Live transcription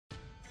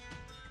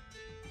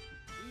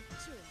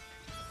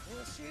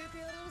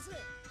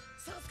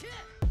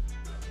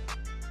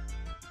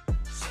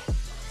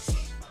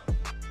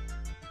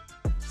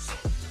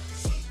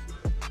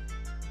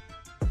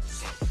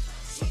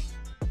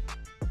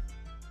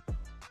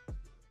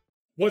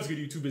What's good,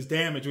 YouTube? It's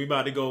Damage. We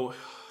about to go,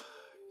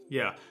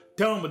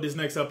 done with this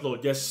next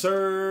upload. Yes,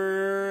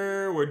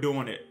 sir. We're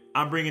doing it.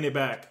 I'm bringing it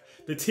back.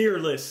 The tier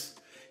list.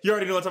 You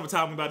already know what type of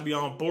time we're about to be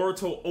on.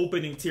 Boruto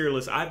Opening Tier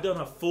list. I've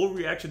done a full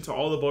reaction to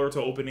all the Boruto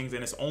openings,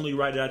 and it's only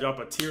right that I drop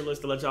a tier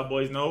list to let y'all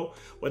boys know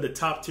what the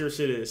top tier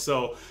shit is.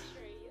 So,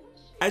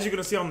 as you're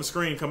going to see on the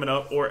screen coming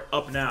up, or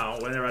up now,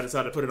 whenever I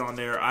decide to put it on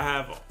there, I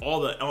have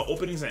all the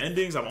openings and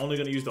endings. I'm only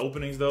going to use the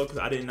openings, though, because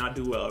I did not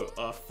do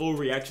a full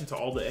reaction to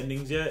all the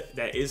endings yet.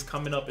 That is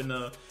coming up in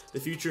the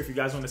future. If you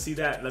guys want to see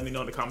that, let me know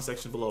in the comment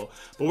section below.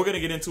 But we're going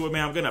to get into it,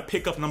 man. I'm going to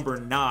pick up number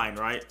 9,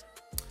 right?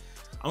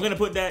 I'm going to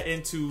put that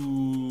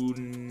into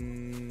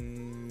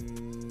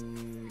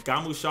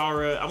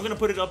Gamushara. I'm going to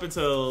put it up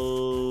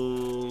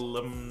until...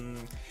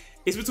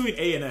 it's between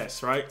A and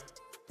S, right?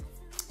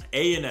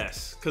 A and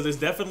S, because it's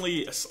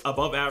definitely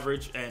above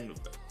average and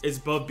it's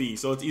above B.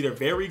 So it's either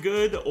very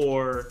good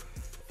or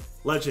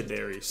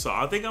legendary. So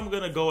I think I'm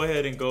going to go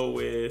ahead and go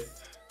with...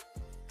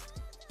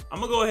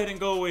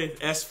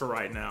 S for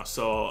right now.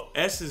 So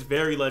S is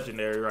very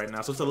legendary right now.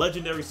 So it's a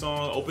legendary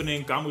song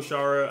opening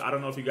Gamushara. I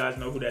don't know if you guys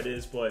know who that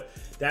is, but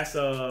that's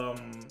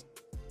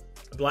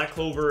Black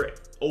Clover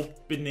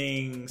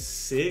opening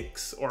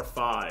 6 or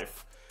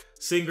 5.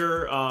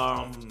 Singer,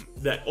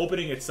 that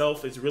opening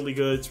itself is really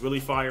good. It's really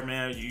fire,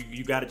 man.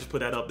 You got to just put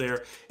that up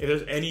there. If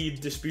there's any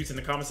disputes in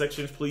the comment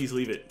sections, please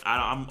leave it.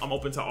 I'm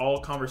open to all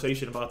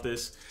conversation about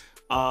this.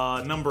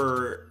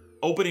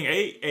 Opening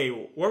 8. Hey,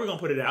 where are we gonna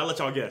put it at? I'll let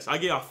y'all guess. I'll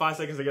give y'all 5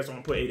 seconds to guess where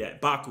I'm gonna put 8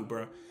 at. Baku,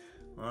 bro.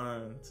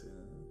 1, 2, 3.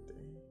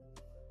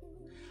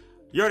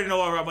 You already know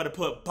where I'm about to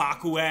put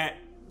Baku at.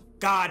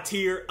 God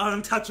tier,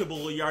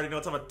 untouchable. You already know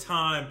what type of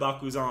time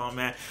Baku's on,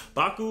 man.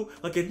 Baku,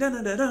 like a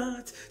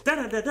da-da-da-da,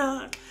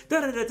 da-da-da-da,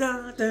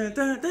 da-da-da-da,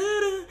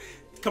 da-da-da-da.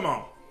 Come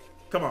on.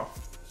 Come on.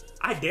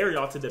 I dare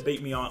y'all to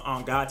debate me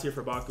on God tier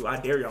for Baku. I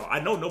dare y'all. I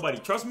know nobody.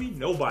 Trust me,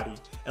 nobody.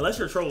 Unless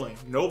you're trolling,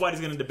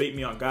 nobody's gonna debate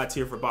me on God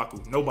tier for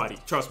Baku. Nobody.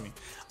 Trust me.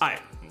 All right,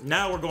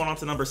 now we're going on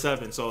to number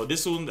 7. So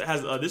this one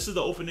has this is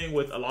the opening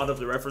with a lot of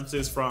the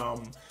references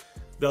from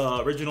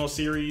the original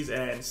series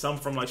and some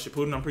from like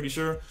Shippuden, I'm pretty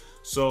sure.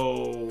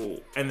 So,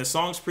 and the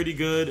song's pretty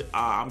good.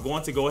 I'm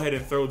going to go ahead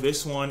and throw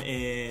this one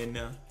in.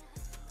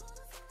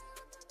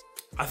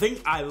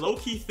 I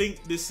low-key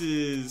think this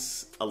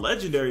is a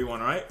legendary one,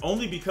 right?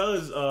 Only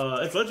because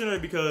it's legendary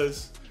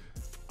because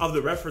of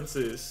the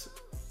references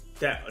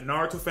that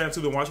Naruto fans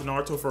who've been watching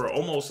Naruto for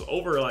almost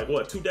over like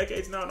what, 2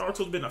 decades now.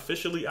 Naruto's been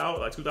officially out,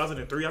 like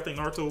 2003, I think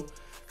Naruto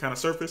kind of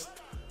surfaced.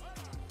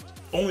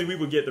 Only we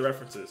would get the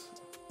references.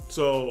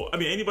 So, I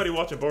mean, anybody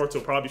watching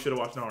Boruto probably should have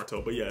watched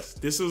Naruto. But yes,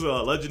 this was a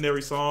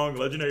legendary song,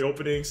 legendary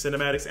opening,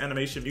 cinematics,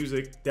 animation,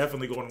 music,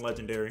 definitely going to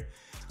legendary.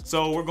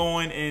 So we're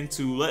going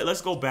into, let's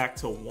go back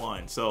to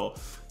 1. So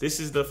this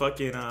is the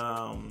fucking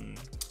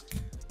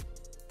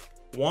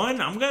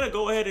 1. I'm going to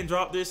go ahead and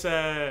drop this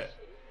at,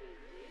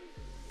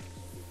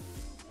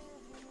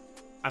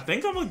 I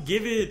think I'm going to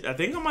give it, I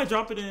think I might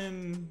drop it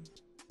in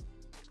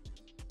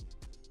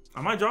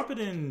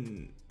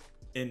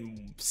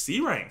C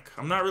rank.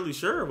 I'm not really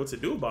sure what to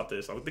do about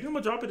this. I think I'm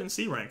gonna drop it in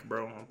C rank,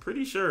 bro. I'm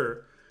pretty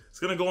sure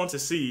it's gonna go into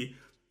C.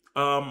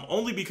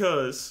 Only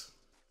because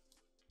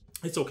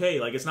it's okay.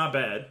 Like, it's not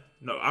bad.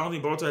 No, I don't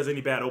think Boruto has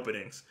any bad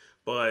openings,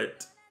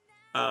 but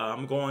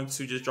I'm going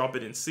to just drop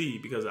it in C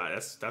because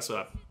that's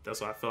what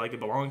I feel like it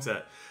belongs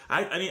at.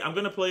 I'm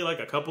gonna play like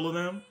a couple of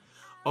them.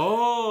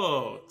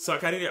 Oh, so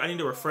I need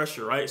a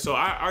refresher, right? So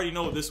I already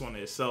know what this one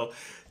is. So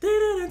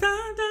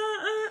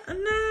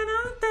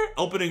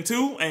opening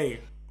 2,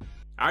 hey,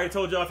 I already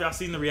told y'all if y'all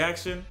seen the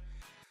reaction.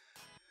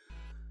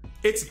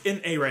 It's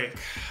in A rank.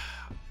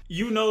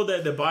 You know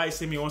that the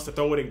bias in me wants to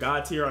throw it in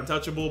God tier,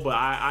 untouchable, but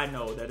I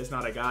know that it's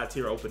not a God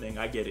tier opening.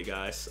 I get it,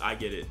 guys. I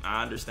get it.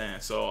 I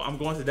understand. So I'm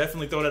going to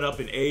definitely throw that up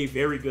in A.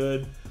 Very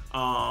good.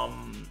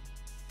 Little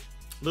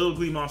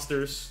Glee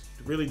Monsters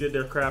really did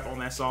their crap on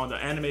that song. The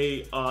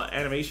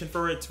animation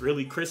for it's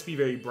really crispy,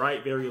 very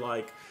bright, very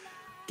like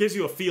gives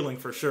you a feeling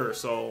for sure.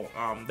 So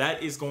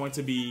that is going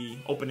to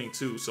be opening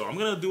 2. So I'm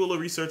gonna do a little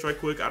research right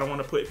quick. I don't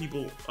want to put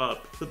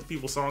the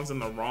people's songs in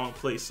the wrong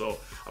place. So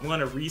I'm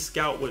gonna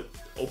rescout what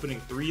opening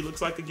 3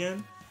 looks like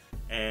again.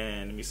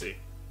 And let me see.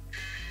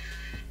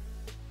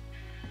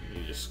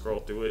 Let me just scroll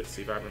through it,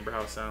 see if I remember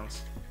how it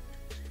sounds.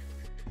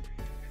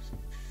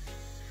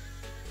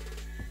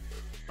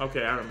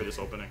 Okay, I remember this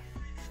opening.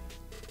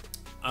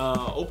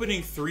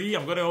 Opening 3,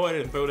 I'm gonna go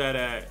ahead and throw that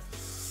at,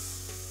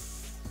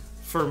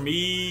 for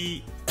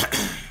me,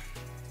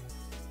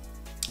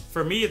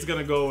 it's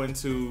gonna go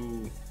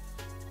into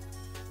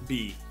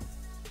B.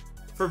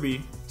 For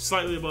B,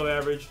 slightly above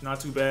average, not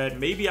too bad.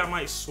 Maybe I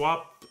might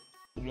swap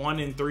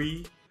 1 and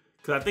 3,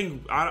 because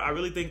I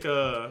really think,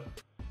 yeah,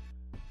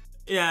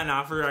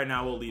 nah, for right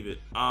now, we'll leave it.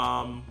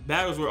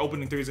 That was where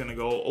opening 3 is gonna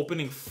go.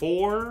 Opening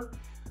 4,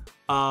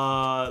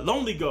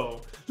 Lonely Go.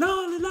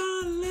 Lonely,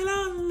 lonely,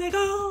 lonely, Lonely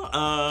Go.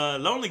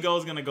 Lonely Go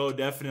is gonna go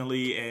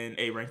definitely in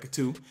A rank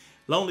 2.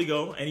 Lonely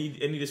Go.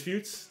 Any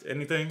disputes?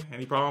 Anything?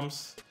 Any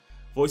problems?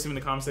 Voice them in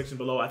the comment section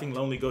below. I think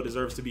Lonely Go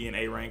deserves to be in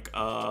A rank.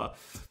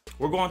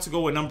 We're going to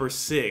go with number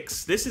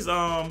 6. This is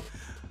I'm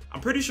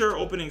pretty sure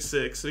opening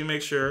 6. Let me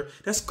make sure.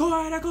 That's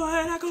Goida.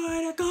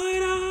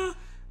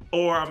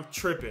 Or I'm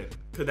tripping.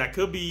 That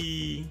could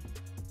be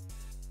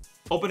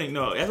opening.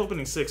 No, that's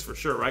opening 6 for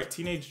sure, right?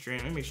 Teenage Dream.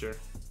 Let me make sure.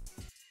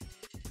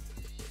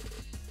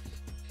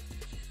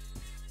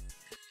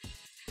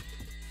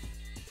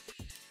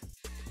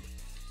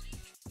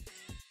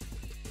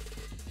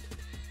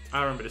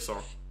 I remember this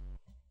song.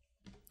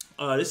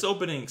 This is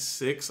opening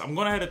 6. I'm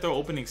going to have to throw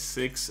opening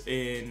 6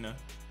 in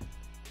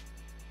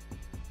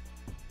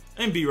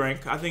B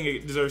rank. I think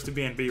it deserves to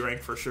be in B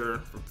rank for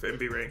sure. In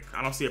B rank,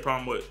 I don't see a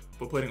problem with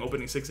putting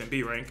opening 6 in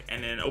B rank.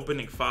 And then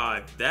opening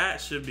 5,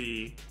 that should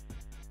be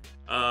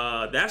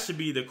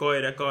the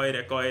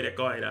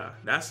Koida.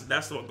 That's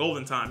the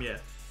golden time, yeah.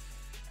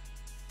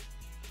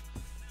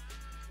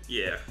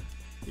 Yeah.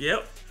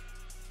 Yep.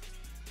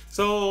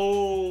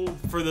 So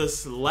for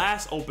this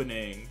last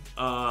opening,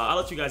 I'll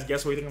let you guys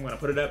guess where you think I'm gonna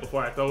put it at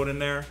before I throw it in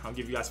there. I'll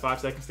give you guys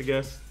 5 seconds to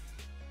guess.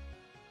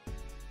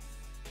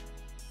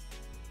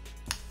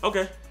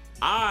 Okay,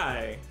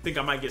 I think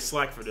I might get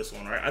slack for this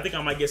one, right? I think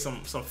I might get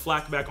some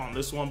flack back on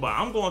this one, but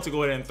I'm going to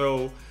go ahead and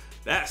throw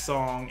that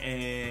song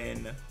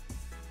in.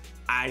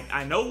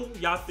 I know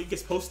y'all think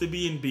it's supposed to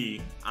be in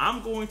B.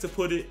 I'm going to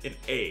put it in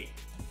A.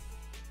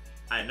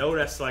 I know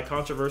that's like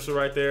controversial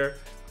right there.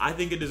 I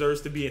think it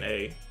deserves to be in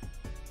A,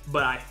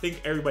 but I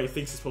think everybody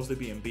thinks it's supposed to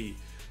be in B.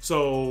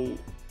 So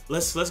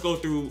let's go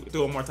through it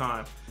one more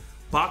time.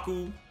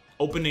 Baku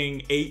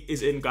opening 8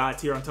 is in God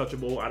tier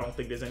untouchable. I don't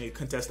think there's any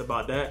contest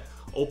about that.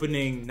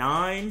 Opening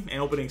 9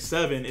 and opening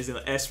 7 is in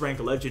S rank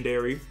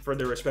legendary for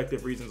their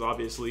respective reasons,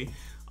 obviously.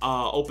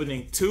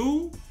 Opening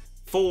 2,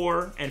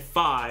 4, and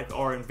 5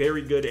 are in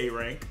very good A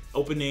rank.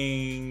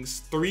 Openings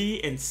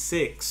 3 and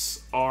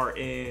 6 are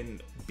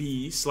in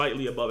B,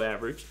 slightly above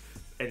average.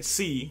 And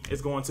C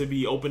is going to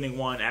be opening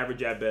 1,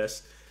 average at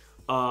best.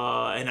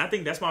 And I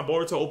think that's my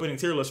Boruto opening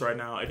tier list right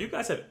now. If you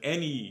guys have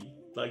any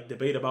like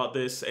debate about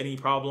this, any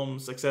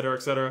problems,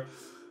 etc.,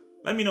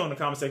 let me know in the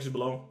comment section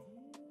below.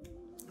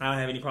 I don't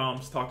have any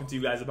problems talking to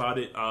you guys about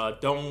it.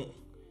 Don't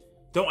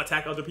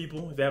attack other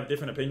people if they have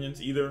different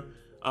opinions either.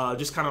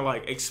 Just kind of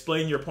like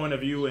explain your point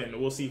of view, and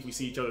we'll see if we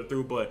see each other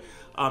through. But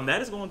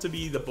that is going to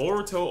be the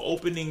Boruto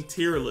opening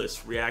tier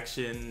list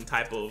reaction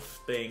type of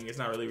thing. It's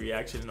not really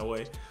reaction in a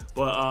way,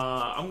 but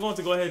I'm going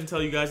to go ahead and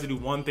tell you guys to do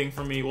one thing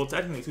for me. Well,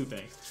 technically 2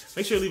 things.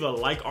 Make sure you leave a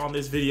like on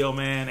this video,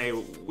 man. Hey,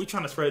 we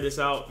trying to spread this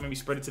out. Maybe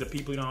spread it to the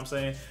people, you know what I'm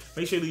saying?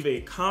 Make sure you leave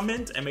a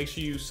comment and make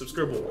sure you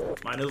subscribe.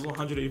 My nose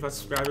 185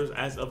 subscribers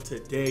as of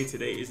today.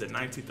 Today is the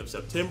 19th of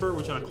September.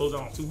 We're trying to close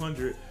out on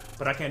 200,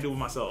 but I can't do it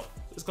myself.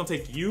 It's gonna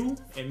take you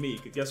and me,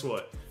 because guess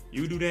what?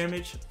 You do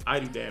damage, I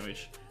do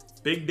damage.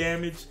 Big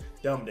damage,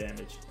 dumb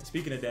damage. And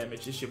speaking of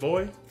damage, it's your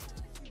boy,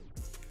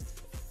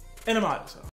 and I'm out.